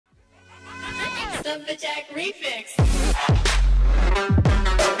of the Jack Refix.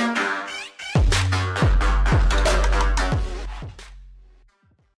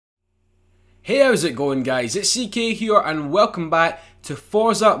 Hey, how's it going, guys? It's CK here and welcome back to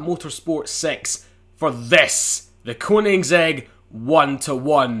Forza Motorsport 6 for this, the Koenigsegg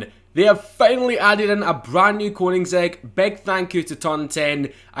 1-to-1. They have finally added in a brand new Koenigsegg. Big thank you to Ton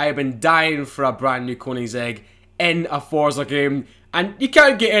 10. I have been dying for a brand new Koenigsegg in a Forza game. And you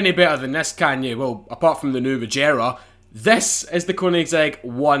can't get any better than this, can you? Well, apart from the new Regera. This is the Koenigsegg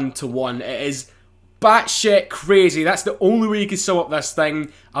 1-to-1. It is batshit crazy. That's the only way you can sum up this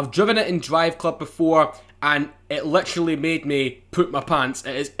thing. I've driven it in Drive Club before and it literally made me poop my pants.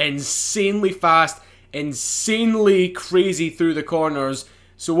 It is insanely fast, insanely crazy through the corners.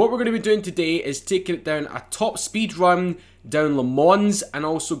 So what we're going to be doing today is taking it down a top speed run down Le Mans and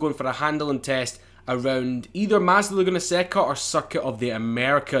also going for a handling test around either Mazda Laguna Seca or Circuit of the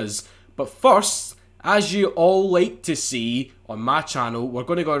Americas. But first, as you all like to see on my channel, we're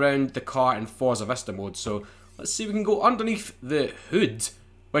going to go around the car in Forza Vista mode. So let's see if we can go underneath the hood,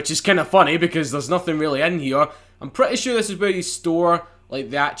 which is kind of funny because there's nothing really in here. I'm pretty sure this is where you store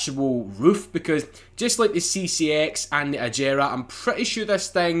like the actual roof, because just like the CCX and the Agera, I'm pretty sure this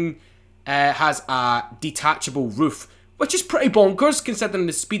thing has a detachable roof, which is pretty bonkers considering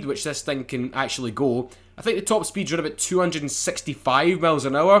the speed which this thing can actually go. I think the top speeds are about 265 miles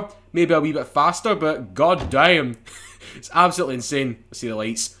an hour, maybe a wee bit faster, but god damn, it's absolutely insane. Let's see the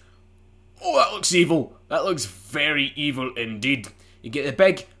lights. Oh, that looks evil. That looks very evil indeed. You get the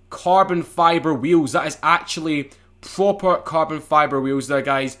big carbon fibre wheels. That is actually proper carbon fibre wheels there,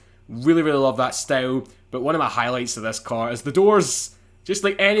 guys. Really, really love that style. But one of my highlights of this car is the doors. Just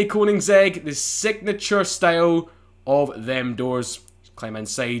like any Koenigsegg, the signature style of them doors. Let's climb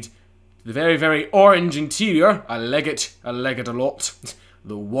inside. The very, very orange interior. I like it. I like it a lot.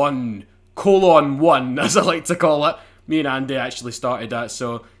 The 1:1, as I like to call it. Me and Andy actually started that.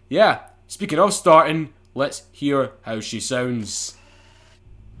 So, yeah. Speaking of starting, let's hear how she sounds.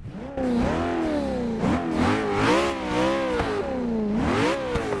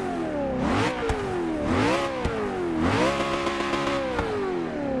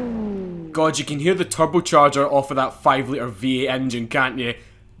 God, you can hear the turbocharger off of that 5-litre V8 engine, can't you?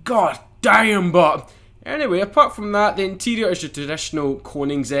 God damn, but anyway, apart from that, the interior is your traditional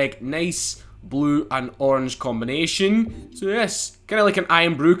Koenigsegg, nice blue and orange combination. So yes, kind of like an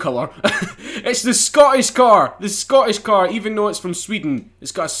iron brew colour. It's the Scottish car, even though it's from Sweden.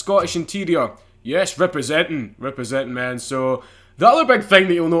 It's got a Scottish interior. Yes, representing, man. So the other big thing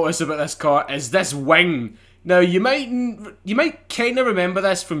that you'll notice about this car is this wing. Now, you might kind of remember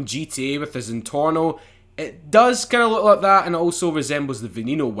this from GTA with the Zentorno. It does kind of look like that, and it also resembles the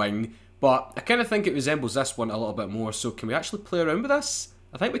Veneno wing, but I kind of think it resembles this one a little bit more. So can we actually play around with this?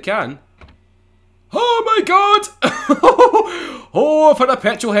 I think we can. Oh my god! Oh, I've had a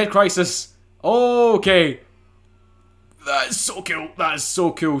petrol head crisis. Okay. That is so cool. That is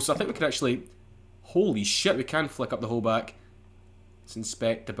so cool. So I think we can actually... Holy shit, we can flick up the whole back. Let's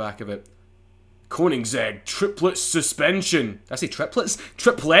inspect the back of it. Koenigsegg triplet suspension. Did I say triplets?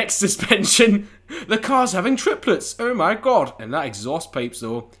 Triplex suspension. The car's having triplets. Oh my god. And that exhaust pipes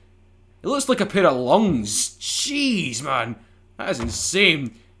though. It looks like a pair of lungs. Jeez, man. That is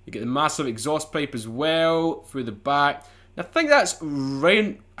insane. You get the massive exhaust pipe as well through the back. I think that's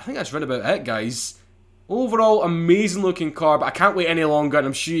right about it, guys. Overall, amazing looking car, but I can't wait any longer, and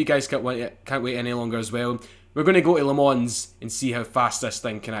I'm sure you guys can't wait any longer as well. We're going to go to Le Mans and see how fast this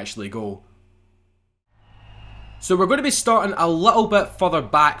thing can actually go. So we're going to be starting a little bit further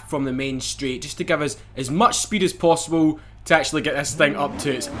back from the main straight, just to give us as much speed as possible to actually get this thing up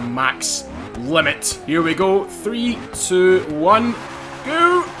to its max limit. Here we go. 3, 2, 1,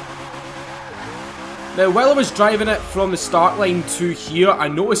 go! Now, while I was driving it from the start line to here, I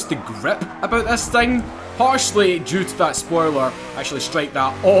noticed the grip about this thing, partially due to that spoiler. Actually, strike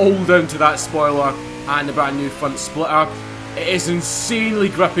that all down to that spoiler and the brand new front splitter. It is insanely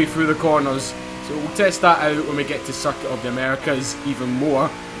grippy through the corners. So we'll test that out when we get to Circuit of the Americas even more.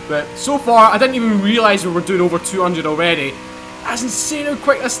 But so far, I didn't even realise we were doing over 200 already. That's insane how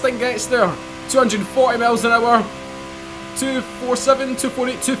quick this thing gets there. 240 miles an hour. 247,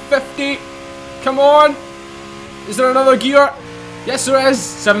 248, 250. Come on. Is there another gear? Yes, there is.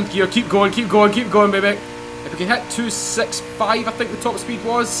 7th gear. Keep going, baby. If we can hit 265, I think the top speed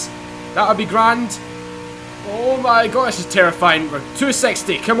was, that would be grand. Oh my god, this is terrifying. We're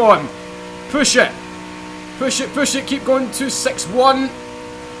 260. Come on. Push it. Push it. Keep going. 261.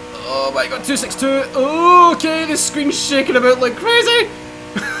 Oh my god, 262. Oh, okay, the screen's shaking about like crazy.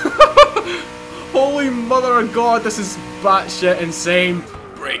 Holy mother of god, this is batshit insane.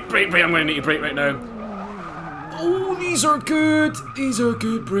 Brake, brake, brake. I'm going to need to brake right now. Oh, these are good. These are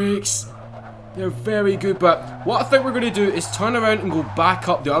good brakes. They're very good, but what I think we're going to do is turn around and go back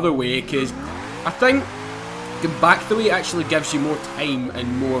up the other way, because I think going back the way actually gives you more time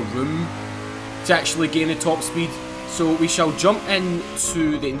and more room to actually gain the top speed. So we shall jump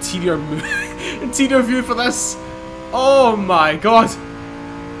into the interior interior view for this. Oh my god.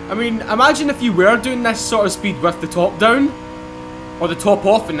 I mean, imagine if you were doing this sort of speed with the top down, or the top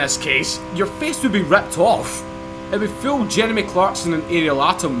off in this case, your face would be ripped off. It would be full Jeremy Clarkson in aerial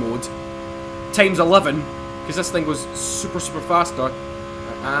atom mode, times 11, because this thing goes super, super faster.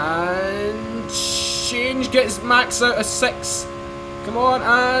 And change gets max out of 6. Come on,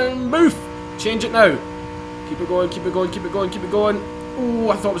 and move. Change it now. Keep it going, keep it going, keep it going, keep it going. Oh,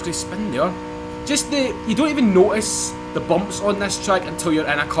 I thought it was going to spin there. Just you don't even notice the bumps on this track until you're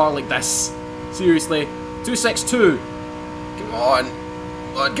in a car like this. Seriously. 262. Come on.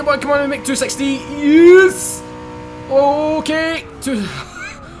 Come on, come on, come on, make 260. Yes! Okay.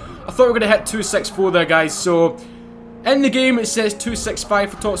 I thought we were going to hit 264 there, guys. So, in the game it says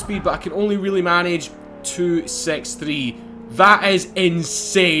 265 for top speed, but I can only really manage 263. That is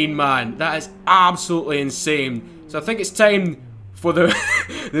insane, man. That is absolutely insane. So I think it's time for the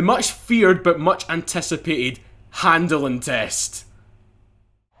the much feared but much anticipated handling test.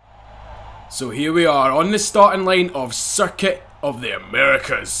 So here we are on the starting line of Circuit of the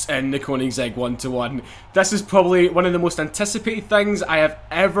Americas in the Koenigsegg 1-1. This is probably one of the most anticipated things I have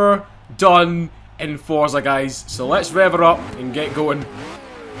ever done in Forza, guys. So let's rev her up and get going.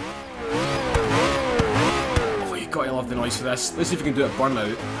 Oh, you gotta love the noise for this. Let's see if we can do it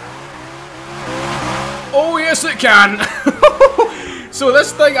burnout. Oh yes it can! So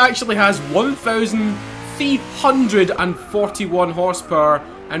this thing actually has 1,341 horsepower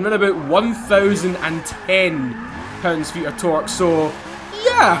and run about 1,010 pounds-feet of torque. So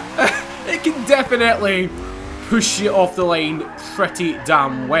yeah, it can definitely push you off the line pretty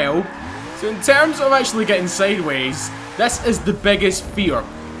damn well. So in terms of actually getting sideways, this is the biggest fear,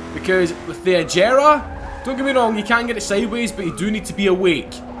 because with the Agera, don't get me wrong, you can get it sideways, but you do need to be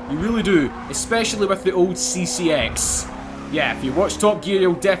awake. You really do, especially with the old CCX. Yeah, if you watch Top Gear,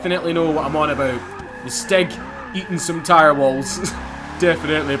 you'll definitely know what I'm on about. The Stig eating some tyre walls.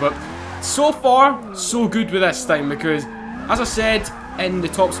 Definitely, but so far, so good with this thing, because, as I said in the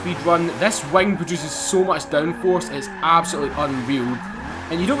top speed run, this wing produces so much downforce, it's absolutely unreal.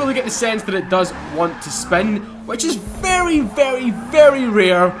 And you don't really get the sense that it does want to spin, which is very, very, very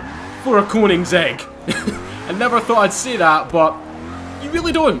rare for a Koenigsegg. I never thought I'd say that, but you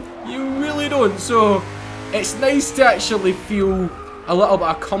really don't. You really don't. So it's nice to actually feel a little bit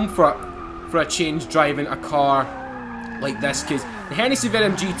of comfort for a change driving a car like this, because the Hennessy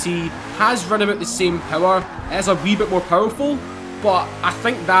Venom GT has run about the same power. It is a wee bit more powerful, but I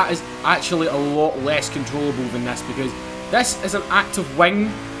think that is actually a lot less controllable than this, because this is an active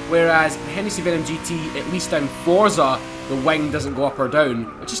wing, whereas the Hennessy Venom GT, at least in Forza, the wing doesn't go up or down,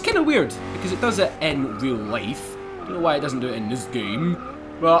 which is kind of weird, because it does it in real life. I don't know why it doesn't do it in this game,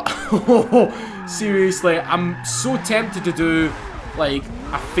 but seriously, I'm so tempted to do like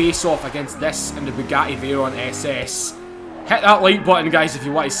a face-off against this and the Bugatti Veyron SS. Hit that like button, guys, if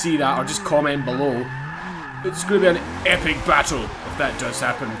you want to see that, or just comment below. It's going to be an epic battle if that does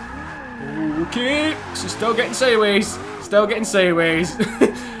happen. Okay, she's still getting sideways. Still getting sideways.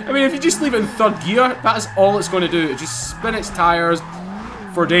 I mean, if you just leave it in third gear, that's all it's going to do. It just spin its tyres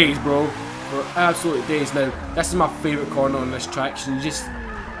for days, bro. For absolute days. Now, this is my favourite corner on this track. So you just,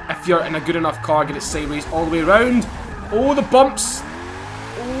 if you're in a good enough car, get it sideways all the way around. Oh, the bumps.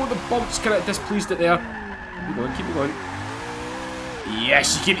 Oh, the bumps kind of displeased it there. Keep it going, keep it going.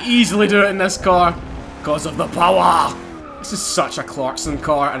 Yes, you can easily do it in this car because of the power. This is such a Clarkson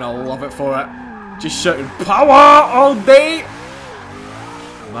car, and I love it for it. Just shouting power all day.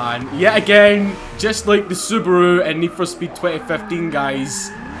 Man, yet again, just like the Subaru in Need for Speed 2015, guys.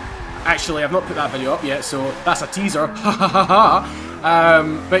 Actually, I've not put that video up yet, so that's a teaser.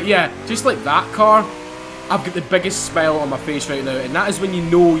 But yeah, just like that car, I've got the biggest smile on my face right now, and that is when you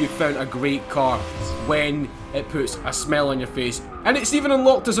know you've found a great car, when it puts a smile on your face. And it's even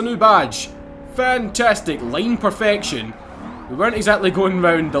unlocked as a new badge. Fantastic. Line perfection. We weren't exactly going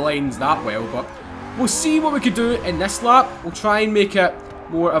round the lines that well, but we'll see what we could do in this lap. We'll try and make it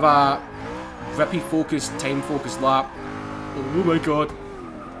more of a rippy focused, time focused lap. Oh my god. Here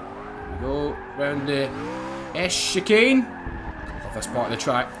we go round the S chicane. Love this part of the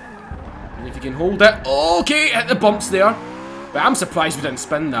track. And if you can hold it. Okay, hit the bumps there. But I'm surprised we didn't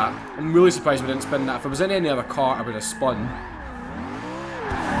spin that. I'm really surprised we didn't spin that. If it was in any other car, I would have spun.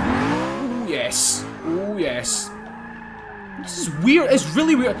 Oh yes. Oh yes. This is weird. It's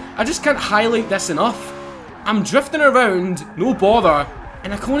really weird. I just can't highlight this enough. I'm drifting around, no bother,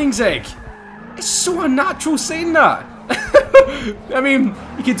 in a Koenigsegg. It's so unnatural saying that. I mean,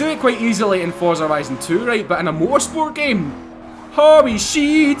 you could do it quite easily in Forza Horizon 2, right? But in a motorsport game, holy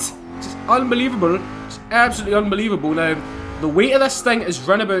shit! It's unbelievable. It's absolutely unbelievable. Now, the weight of this thing is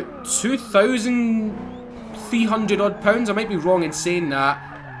around about 2,300 odd pounds. I might be wrong in saying that.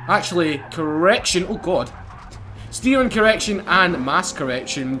 Actually, correction. Oh god. Steering correction and mass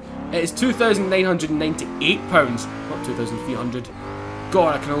correction. It is 2,998 pounds, not 2,300.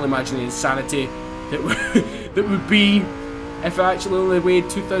 God, I can only imagine the insanity that would be if it actually only weighed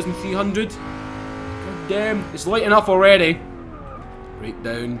 2,300. God damn, it's light enough already. Right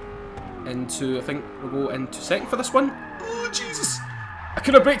down into, I think we'll go into second for this one. Oh, Jesus. I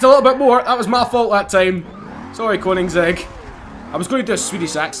could have braked a little bit more. That was my fault that time. Sorry, Koenigsegg. I was going to do a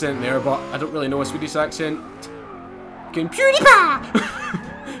Swedish accent there, but I don't really know a Swedish accent. Going, PewDiePie!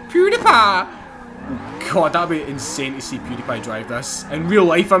 PewDiePie! God, that'd be insane to see PewDiePie drive this. In real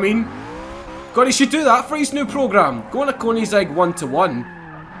life, I mean. God, he should do that for his new program. Go on a Koenigsegg 1-to-1.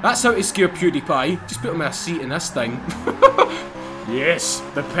 That's how to scare PewDiePie. Just put him in a seat in this thing. Yes,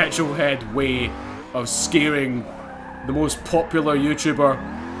 the petrol head way of scaring the most popular YouTuber.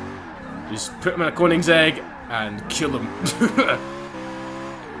 Just put him in a Koenigsegg and kill him. There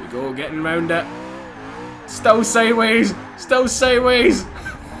we go, getting around it. Still sideways! Still sideways!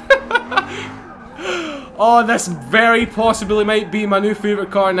 Oh, this very possibly might be my new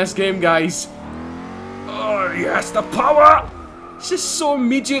favourite car in this game, guys. Oh, yes, the power! It's just so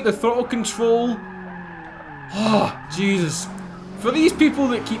immediate, the throttle control. Oh, Jesus. For these people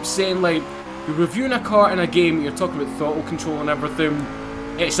that keep saying, like, you're reviewing a car in a game, you're talking about throttle control and everything,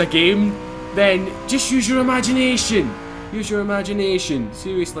 it's a game, then just use your imagination. Use your imagination.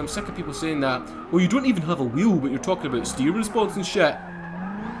 Seriously, I'm sick of people saying that. Well, you don't even have a wheel, but you're talking about steering response and shit.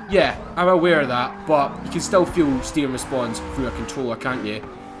 Yeah, I'm aware of that, but you can still feel steering response through a controller, can't you?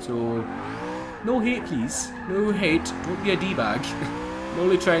 So, no hate, please. No hate. Don't be a d-bag. I'm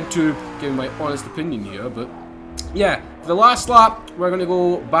only trying to give my honest opinion here, but yeah. For the last lap, we're going to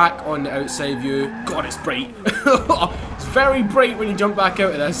go back on the outside view. God, it's bright. It's very bright when you jump back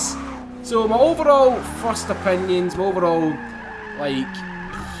out of this. So my overall first opinions, my overall, like,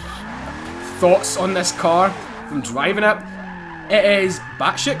 thoughts on this car from driving it, it is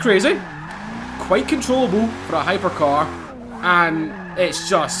batshit crazy, quite controllable for a hypercar, and it's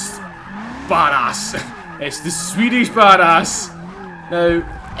just badass. It's the Swedish badass. Now,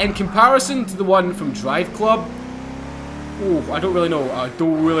 in comparison to the one from Drive Club, oh, I don't really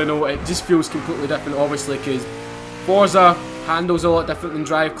know. It just feels completely different, obviously, because Forza handles a lot different than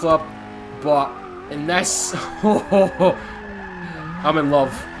Drive Club. But in this, I'm in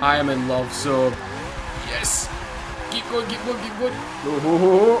love. I am in love. So, yes. Keep going, keep going, keep going.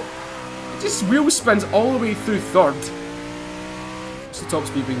 It just wheel spins all the way through third. What's the top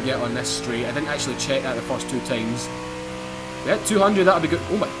speed we can get on this straight? I didn't actually check that the first two times. We hit 200, that'll be good.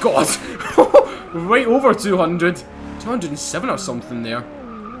 Oh my god. Right over 200. 207 or something there.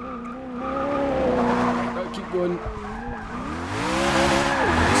 Gotta keep going.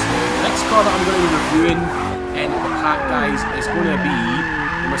 Car that I'm going to be reviewing in the pack, guys, is going to be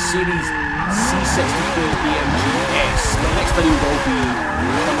the Mercedes C64 AMG S. The next video will be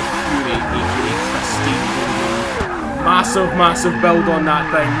Honda Fury, aka Christine. Massive, massive build on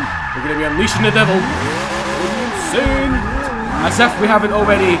that thing. We're going to be unleashing the devil soon, as if we haven't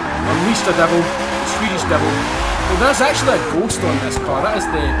already unleashed the devil, the Swedish devil. Well, there's actually a ghost on this car. That is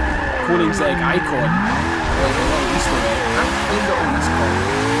the Koenigsegg icon. I can't find it on this car.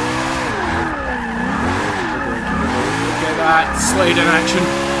 That slide in action.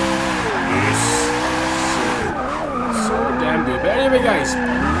 Yes. So damn good. But anyway, guys,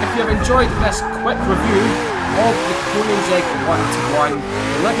 if you have enjoyed this quick review of the Koenigsegg 1-to-1,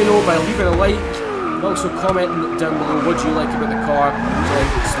 let me know by leaving a like and also commenting down below what you like about the car. Do you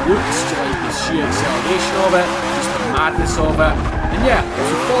like its looks? Do you like the sheer acceleration of it? Just the madness of it? And yeah,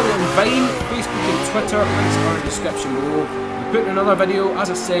 also follow me on Vine, Facebook and Twitter. Links are in the description below. I'm putting another video,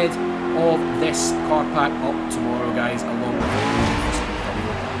 as I said, of this car pack up tomorrow, guys, along with the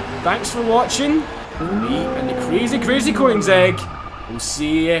thanks for watching. Me and the crazy Koenigsegg. We'll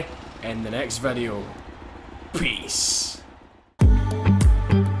see you in the next video. Peace.